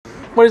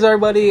What is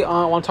everybody?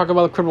 I want to talk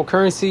about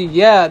cryptocurrency.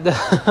 Yeah,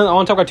 I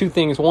want to talk about two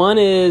things. One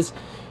is,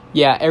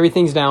 yeah,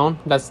 everything's down.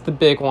 That's the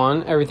big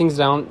one. Everything's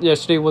down.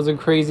 Yesterday was a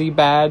crazy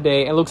bad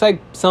day. It looks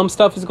like some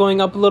stuff is going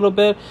up a little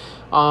bit,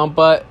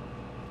 but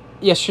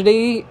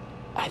yesterday,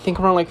 I think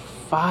around like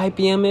 5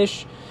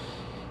 p.m.-ish,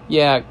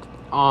 yeah,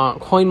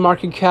 Coin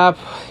Market Cap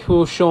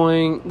was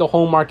showing the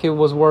whole market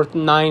was worth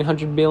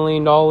 $900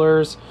 billion.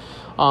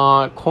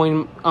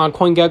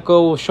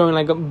 CoinGecko was showing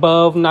like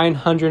above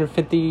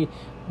 $950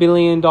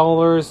 billion.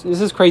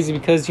 This is crazy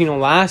because,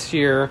 last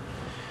year,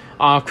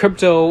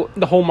 crypto,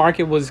 the whole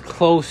market was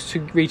close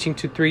to reaching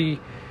to $3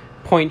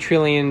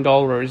 trillion.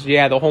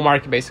 Yeah, the whole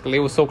market basically.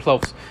 It was so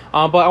close.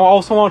 But I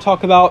also want to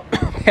talk about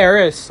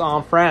Paris,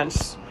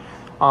 France.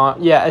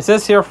 Yeah, it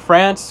says here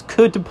France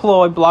could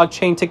deploy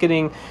blockchain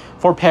ticketing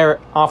for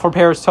Paris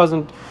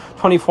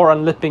 2024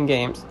 Olympic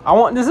Games.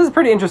 This is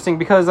pretty interesting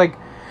because like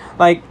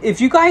if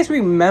you guys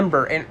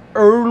remember in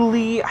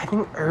early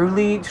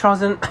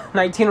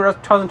 2019 or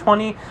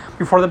 2020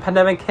 before the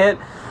pandemic hit,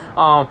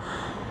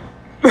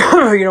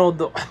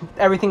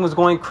 everything was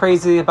going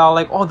crazy about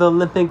like the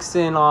Olympics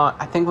in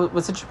I think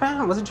was it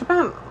Japan? Was it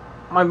Japan?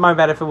 My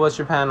bad if it was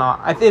Japan.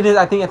 I think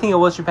it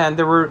was Japan.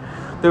 They were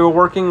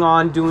working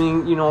on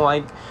doing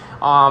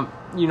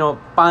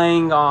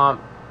buying.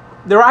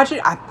 They were actually,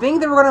 I think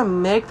they were gonna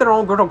make their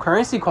own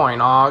cryptocurrency coin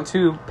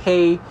to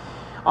pay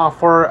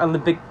for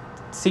Olympic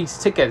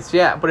seats tickets.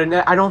 Yeah, but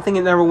I don't think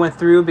it never went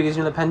through because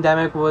the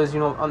pandemic was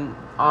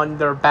on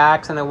their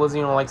backs, and it was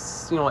it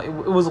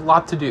was a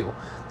lot to do.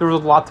 There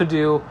was a lot to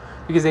do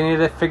because they needed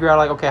to figure out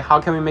like, okay, how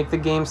can we make the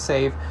game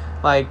safe?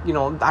 Like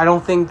I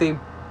don't think they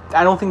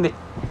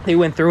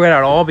went through it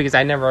at all because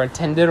I never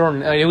attended, or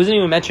it wasn't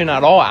even mentioned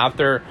at all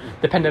after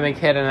the pandemic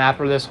hit and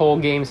after this whole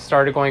game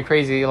started going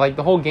crazy. Like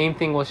the whole game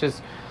thing was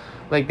just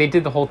like they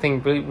did the whole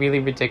thing really, really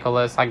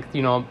ridiculous. Like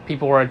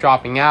people were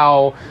dropping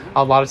out,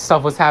 a lot of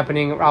stuff was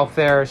happening out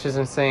there. It's just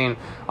insane.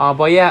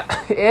 But yeah,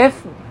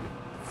 if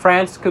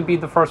France could be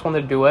the first one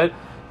to do it,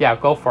 yeah,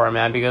 go for it,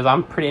 man, because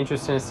I'm pretty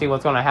interested to see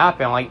what's going to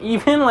happen. Like,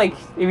 even, like,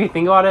 if you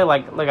think about it,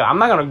 like I'm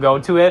not going to go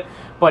to it,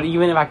 but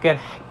even if I could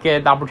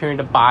get the opportunity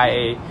to buy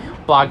a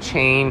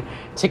blockchain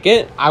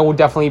ticket, I would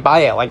definitely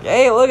buy it. Like,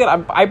 hey, look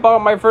I bought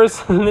my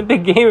first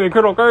Olympic game in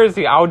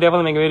cryptocurrency. I would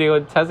definitely make a video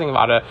testing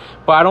about it.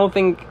 But I don't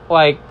think,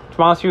 like, to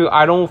be honest with you,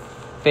 I don't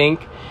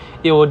think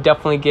it will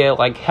definitely get,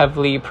 like,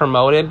 heavily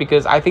promoted,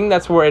 because I think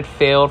that's where it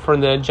failed for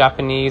the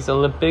Japanese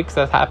Olympics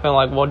that happened,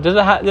 like, well, did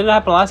it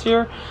happen last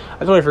year? I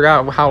totally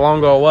forgot how long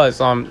ago it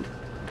was. Yeah,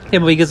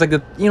 but because, like,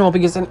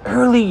 because in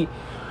early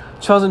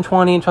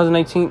 2020 and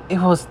 2019, it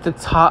was the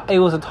talk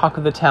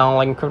of the town,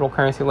 like, in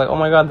cryptocurrency, like, oh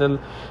my god, the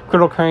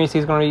cryptocurrency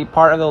is going to be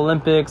part of the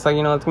Olympics, like,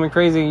 it's going to be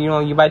crazy,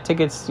 you buy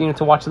tickets,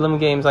 to watch the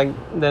Olympic Games, like,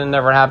 then it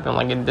never happened,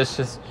 like, this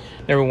just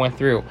never went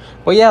through.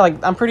 But yeah,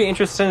 like, I'm pretty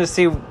interested to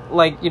see,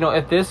 like,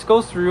 if this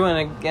goes through and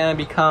again it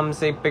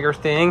becomes a bigger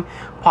thing,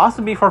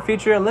 possibly for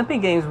future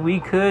Olympic Games, we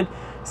could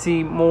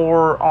see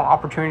more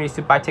opportunities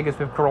to buy tickets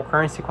with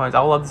cryptocurrency coins.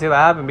 I would love to see that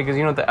happen, because,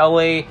 the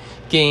LA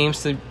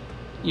Games,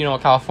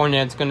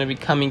 California, it's going to be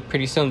coming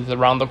pretty soon. It's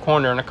around the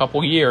corner in a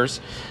couple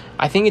years.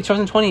 I think it's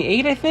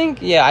 2028, I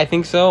think. Yeah, I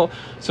think so.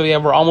 So, yeah,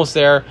 we're almost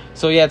there.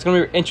 So, yeah, it's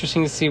going to be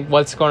interesting to see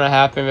what's going to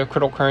happen with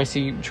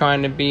cryptocurrency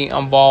trying to be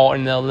involved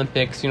in the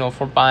Olympics,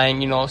 for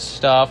buying,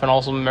 stuff and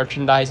also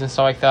merchandise and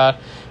stuff like that.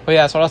 But,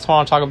 yeah, so I just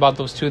want to talk about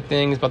those two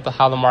things, about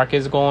how the market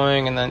is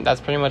going, and then that's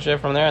pretty much it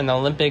from there. And the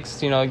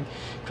Olympics,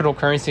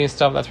 cryptocurrency and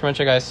stuff, that's pretty much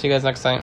it, guys. See you guys next time.